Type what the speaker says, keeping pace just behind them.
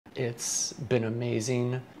It's been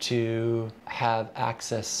amazing to have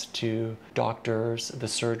access to doctors, the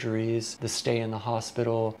surgeries, the stay in the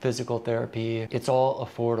hospital, physical therapy. It's all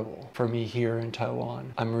affordable for me here in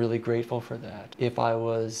Taiwan. I'm really grateful for that. If I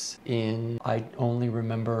was I only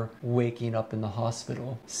remember waking up in the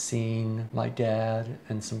hospital, seeing my dad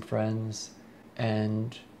and some friends,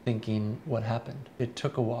 and thinking what happened. It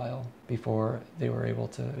took a while before they were able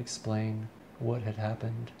to explain what had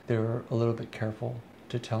happened. They were a little bit careful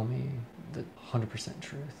to tell me the 100%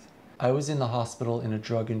 truth. I was in the hospital in a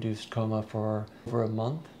drug-induced coma for over a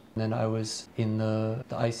month. And then I was in the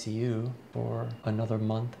ICU for another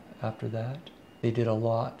month after that. They did a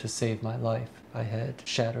lot to save my life. I had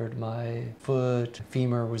shattered my foot,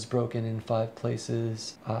 femur was broken in 5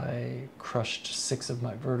 places. I crushed 6 of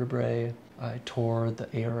my vertebrae. I tore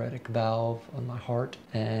the aortic valve on my heart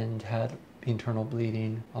and had internal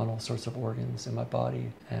bleeding on all sorts of organs in my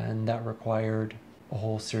body. And that required a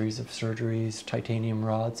whole series of surgeries, titanium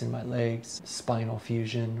rods in my legs, spinal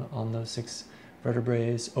fusion on those 6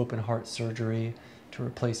 vertebrae, open heart surgery to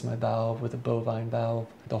replace my valve with a bovine valve.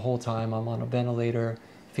 The whole time I'm on a ventilator,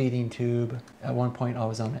 feeding tube. At one point I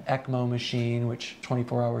was on an ECMO machine, which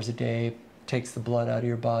 24 hours a day takes the blood out of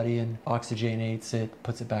your body and oxygenates it,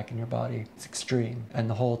 puts it back in your body. It's extreme. And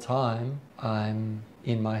the whole time I'm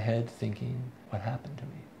in my head thinking, what happened to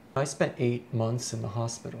me? I spent 8 months in the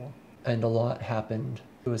hospital and a lot happened.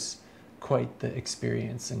 It was quite the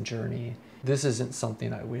experience and journey. This isn't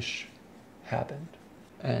something I wish happened.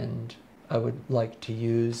 And I would like to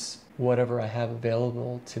use whatever I have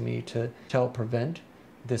available to me to help prevent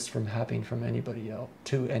this from happening from anybody else,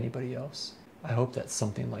 to anybody else. I hope that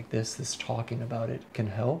something like this talking about it can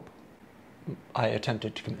help. I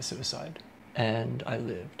attempted to commit suicide and I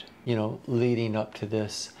lived. You know, leading up to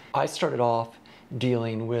this, I started off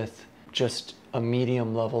dealing with just a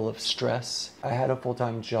medium level of stress. I had a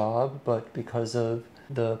full-time job, but because of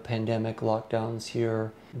the pandemic lockdowns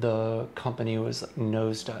here, the company was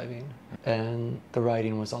nosediving and the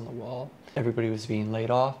writing was on the wall. Everybody was being laid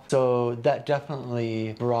off. So that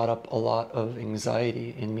definitely brought up a lot of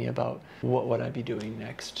anxiety in me about what would I be doing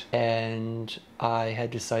next. And I had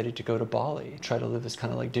decided to go to Bali, try to live this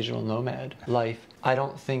kind of like digital nomad life. I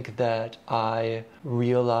don't think that I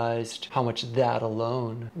realized how much that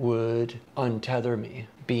alone would untether me.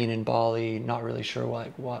 Being in Bali, not really sure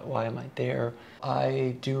why am I there.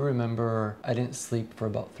 I do remember I didn't sleep for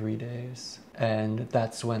about 3 days. And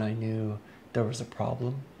that's when I knew there was a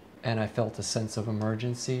problem. And I felt a sense of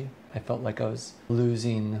emergency. I felt like I was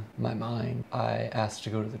losing my mind. I asked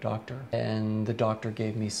to go to the doctor and the doctor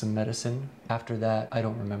gave me some medicine. After that, I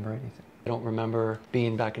don't remember anything. I don't remember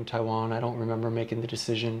being back in Taiwan. I don't remember making the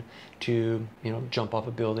decision to, jump off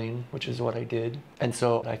a building, which is what I did. And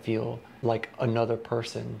so I feel like another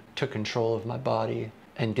person took control of my body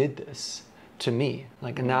and did this to me.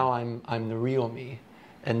 Like now I'm the real me.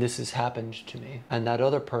 And this has happened to me. And that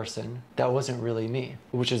other person, that wasn't really me,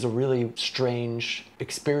 which is a really strange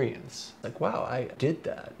experience. Like, wow, I did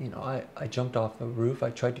that. I jumped off a roof.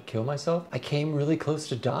 I tried to kill myself. I came really close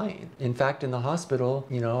to dying. In fact, in the hospital,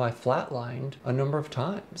 I flatlined a number of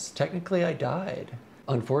times. Technically, I died.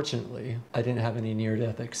 Unfortunately, I didn't have any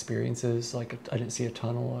near-death experiences. Like, I didn't see a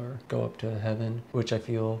tunnel or go up to heaven, which I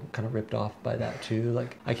feel kind of ripped off by that too.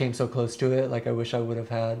 Like, I came so close to it. Like, I wish I would have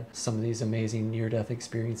had some of these amazing near-death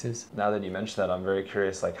experiences. Now that you mentioned that, I'm very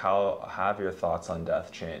curious, like, how have your thoughts on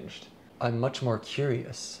death changed? I'm much more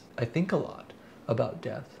curious. I think a lot about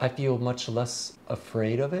death. I feel much less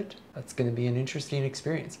afraid of it. That's going to be an interesting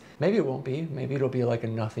experience. Maybe it won't be. Maybe it'll be like a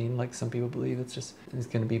nothing, like some people believe. It's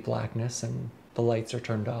going to be blackness and the lights are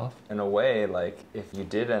turned off. In a way, like, if you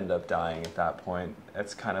did end up dying at that point,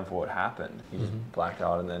 that's kind of what happened. You just blacked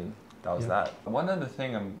out and then that was that. One other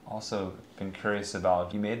thing I'm also been curious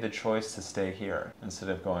about, you made the choice to stay here instead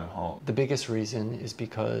of going home. The biggest reason is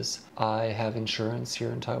because I have insurance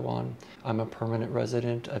here in Taiwan. I'm a permanent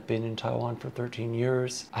resident. I've been in Taiwan for 13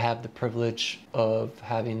 years. I have the privilege of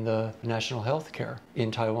having the national health care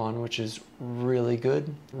in Taiwan, which is really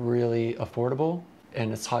good, really affordable,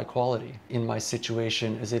 and it's high quality. In my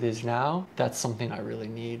situation as it is now, that's something I really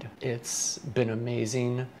need. It's been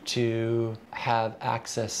amazing to have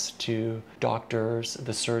access to doctors,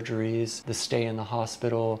 the surgeries, the stay in the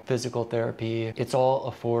hospital, physical therapy. It's all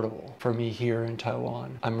affordable for me here in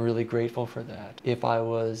Taiwan. I'm really grateful for that. If I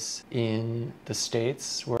was in the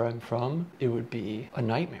States where I'm from, it would be a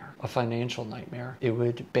nightmare, a financial nightmare. It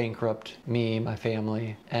would bankrupt me, my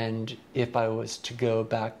family, and if I was to go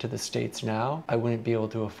back to the States now, I wouldn't wouldn't be able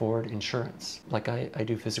to afford insurance. Like I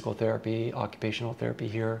do physical therapy, occupational therapy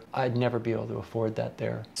here. I'd never be able to afford that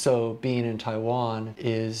there. So being in Taiwan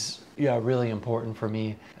is, really important for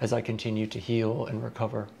me as I continue to heal and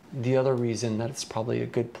recover. The other reason that it's probably a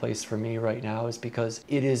good place for me right now is because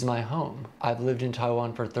it is my home. I've lived in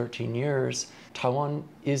Taiwan for 13 years. Taiwan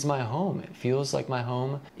is my home. It feels like my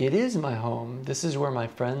home. It is my home. This is where my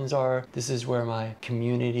friends are. This is where my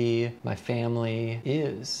community, my family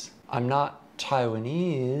is. I'm not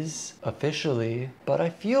Taiwanese officially, but I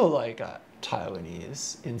feel like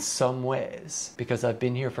Taiwanese in some ways because I've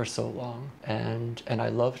been here for so long and I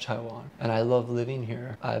love Taiwan and I love living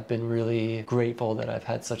here. I've been really grateful that I've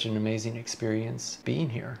had such an amazing experience being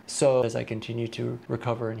here. So as I continue to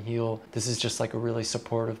recover and heal, this is just like a really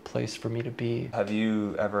supportive place for me to be. Have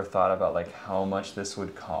you ever thought about like how much this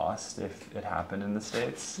would cost if it happened in the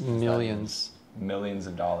States? Millions. Millions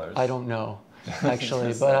of dollars. I don't know.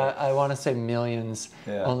 Actually, but I want to say millions,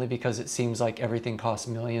 only because it seems like everything costs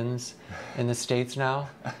millions in the States now,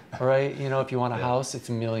 right? You know, if you want a house, it's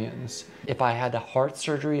millions. If I had a heart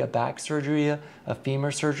surgery, a back surgery, a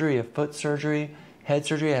femur surgery, a foot surgery, head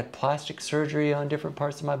surgery, I had plastic surgery on different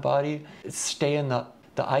parts of my body, stay in the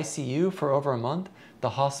ICU for over a month, the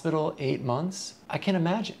hospital 8 months, I can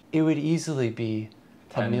imagine. It would easily be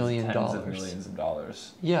 $1 million. Tens of millions of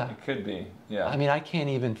dollars. Yeah. It could be, yeah. I mean, I can't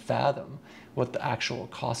even fathom what the actual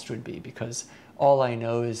cost would be because all I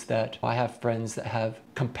know is that I have friends that have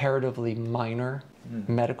comparatively minor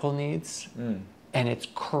medical needs and it's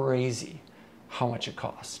crazy how much it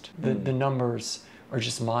costs. The numbers are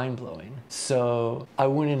just mind-blowing. So I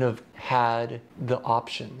wouldn't have had the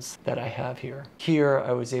options that I have here. Here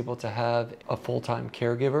I was able to have a full-time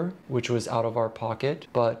caregiver, which was out of our pocket,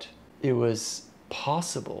 but it was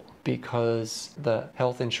possible because the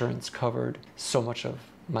health insurance covered so much of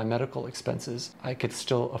my medical expenses. I could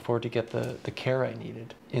still afford to get the care I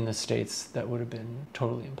needed. In the States, that would have been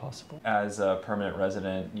totally impossible. As a permanent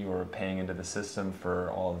resident, you were paying into the system for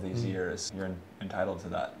all of these years. You're entitled to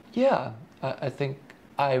that. Yeah, I think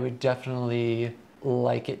I would definitely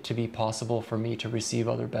like it to be possible for me to receive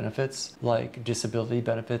other benefits, like disability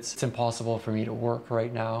benefits. It's impossible for me to work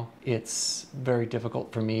right now. It's very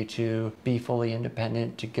difficult for me to be fully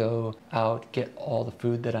independent, to go out, get all the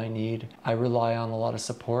food that I need. I rely on a lot of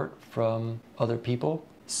support from other people.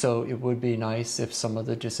 So it would be nice if some of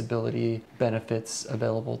the disability benefits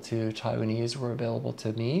available to Taiwanese were available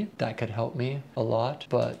to me. That could help me a lot,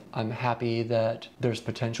 but I'm happy that there's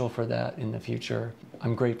potential for that in the future.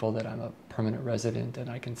 I'm grateful that I'm a permanent resident and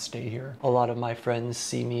I can stay here. A lot of my friends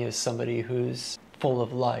see me as somebody who's full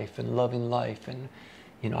of life and loving life, and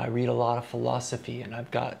I read a lot of philosophy and I've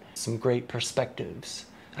got some great perspectives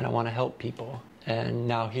and I want to help people. And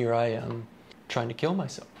now here I am trying to kill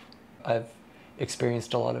myself. I've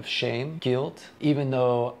experienced a lot of shame, guilt, even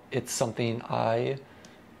though it's something I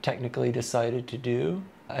technically decided to do.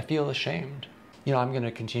 I feel ashamed. I'm going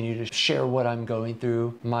to continue to share what I'm going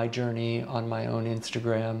through, my journey on my own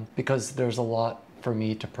Instagram, because there's a lot for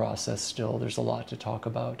me to process still. There's a lot to talk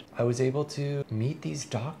about. I was able to meet these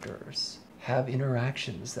doctors, have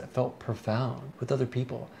interactions that felt profound with other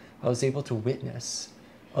people. I was able to witness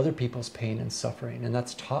other people's pain and suffering, and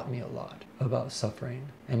that's taught me a lot about suffering.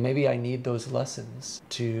 And maybe I need those lessons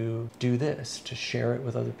to do this, to share it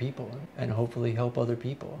with other people and hopefully help other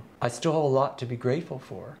people. I still have a lot to be grateful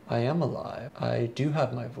for. I am alive. I do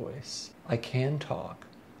have my voice. I can talk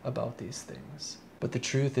about these things. But the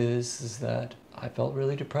truth is that I felt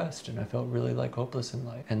really depressed and I felt really like hopeless in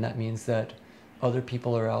life. And that means that other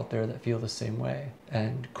people are out there that feel the same way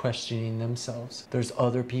and questioning themselves. There's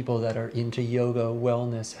other people that are into yoga,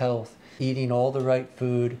 wellness, health, eating all the right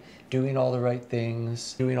food, doing all the right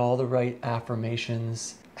things, doing all the right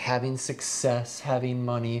affirmations, having success, having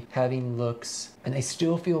money, having looks, and they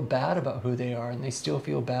still feel bad about who they are and they still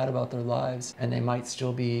feel bad about their lives and they might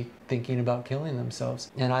still be thinking about killing themselves.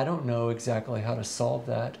 And I don't know exactly how to solve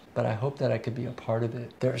that, but I hope that I could be a part of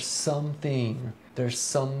it. There's some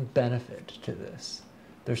benefit to this.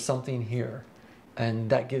 There's something here. And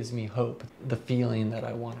that gives me hope, the feeling that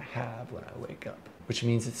I want to have when I wake up, which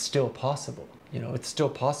means it's still possible. It's still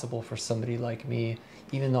possible for somebody like me,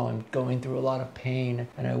 even though I'm going through a lot of pain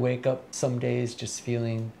and I wake up some days just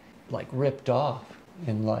feeling like ripped off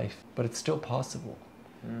in life, but it's still possible.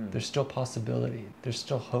 There's still possibility. There's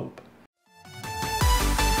still hope.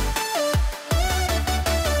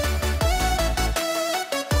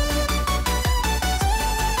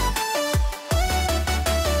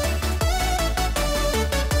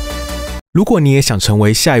如果你也想成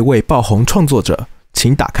为下一位爆红创作者，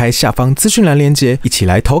请打开下方资讯栏连结，一起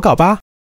来投稿吧。